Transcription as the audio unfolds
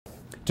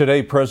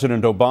Today,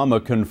 President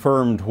Obama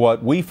confirmed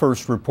what we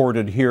first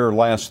reported here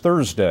last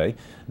Thursday.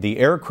 The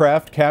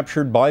aircraft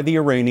captured by the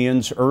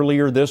Iranians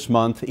earlier this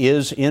month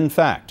is, in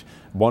fact,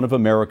 one of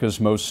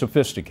America's most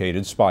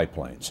sophisticated spy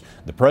planes.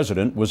 The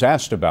president was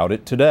asked about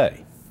it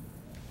today.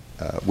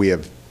 We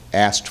have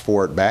asked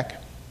for it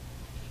back.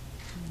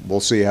 We'll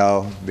see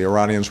how the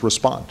Iranians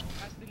respond.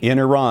 In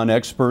Iran,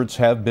 experts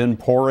have been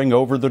poring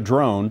over the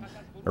drone.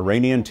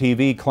 Iranian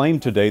TV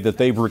claimed today that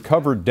they've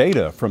recovered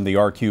data from the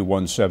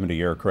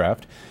RQ-170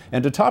 aircraft,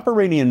 and a top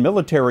Iranian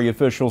military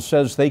official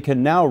says they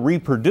can now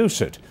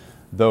reproduce it,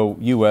 though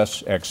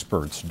U.S.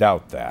 experts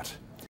doubt that.